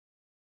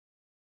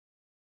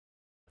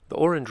The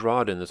orange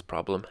rod in this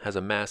problem has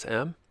a mass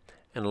m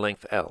and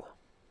length L.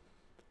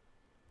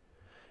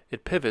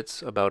 It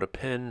pivots about a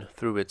pin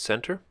through its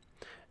center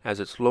as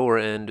its lower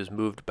end is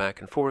moved back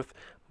and forth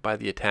by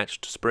the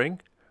attached spring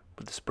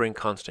with the spring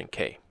constant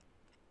K.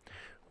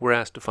 We're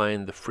asked to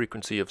find the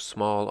frequency of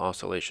small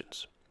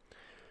oscillations.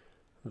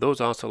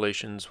 Those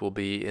oscillations will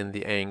be in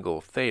the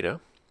angle theta,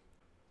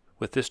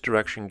 with this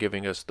direction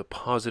giving us the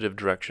positive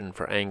direction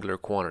for angular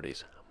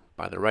quantities.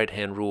 By the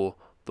right-hand rule,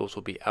 those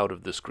will be out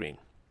of the screen.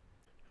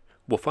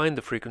 We'll find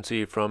the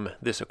frequency from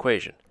this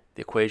equation,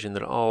 the equation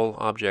that all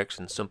objects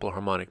in simple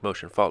harmonic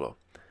motion follow.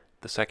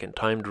 The second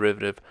time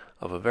derivative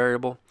of a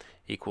variable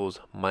equals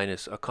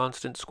minus a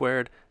constant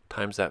squared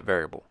times that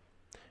variable.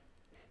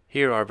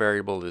 Here our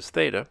variable is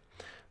theta,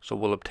 so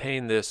we'll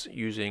obtain this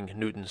using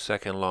Newton's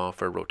second law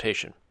for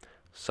rotation,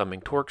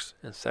 summing torques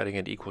and setting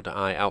it equal to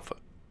I alpha.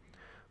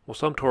 We'll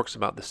sum torques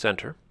about the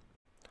center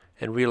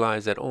and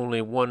realize that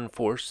only one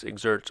force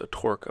exerts a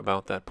torque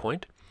about that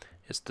point.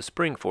 It's the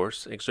spring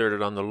force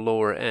exerted on the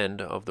lower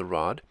end of the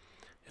rod.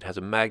 It has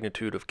a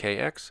magnitude of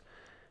kx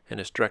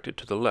and is directed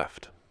to the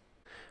left.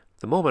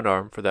 The moment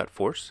arm for that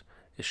force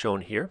is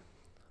shown here,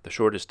 the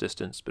shortest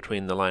distance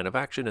between the line of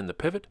action and the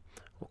pivot.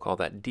 We'll call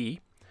that d.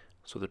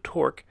 So the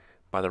torque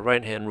by the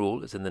right-hand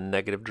rule is in the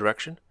negative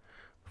direction,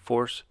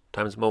 force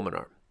times moment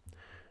arm.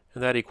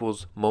 And that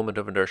equals moment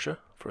of inertia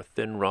for a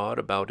thin rod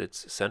about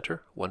its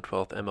center,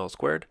 1/12 ml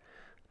squared,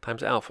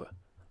 times alpha,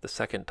 the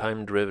second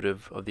time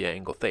derivative of the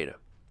angle theta.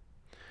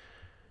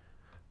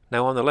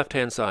 Now on the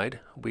left-hand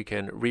side, we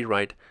can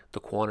rewrite the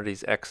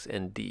quantities x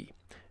and d.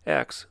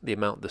 X, the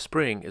amount the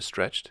spring is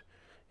stretched,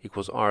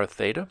 equals r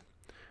theta,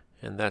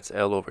 and that's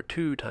L over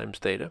 2 times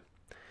theta.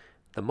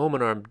 The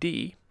moment arm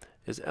d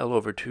is L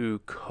over 2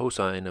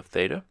 cosine of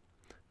theta.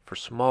 For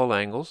small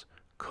angles,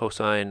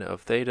 cosine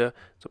of theta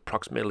is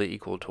approximately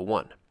equal to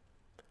 1.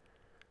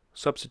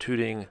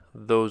 Substituting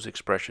those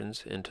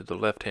expressions into the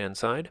left-hand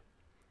side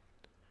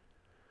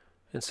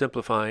and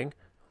simplifying,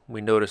 we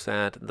notice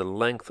that the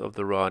length of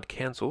the rod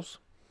cancels,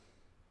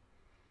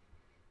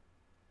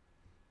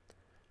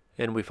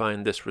 and we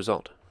find this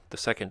result. The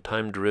second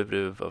time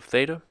derivative of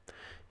theta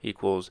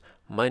equals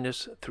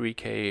minus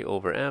 3k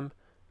over m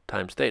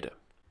times theta.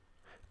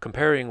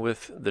 Comparing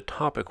with the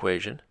top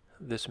equation,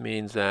 this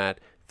means that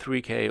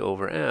 3k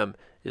over m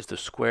is the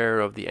square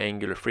of the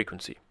angular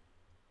frequency.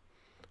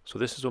 So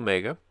this is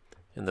omega,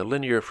 and the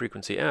linear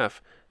frequency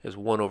f is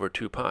 1 over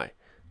 2 pi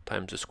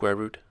times the square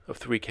root of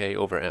 3k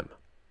over m.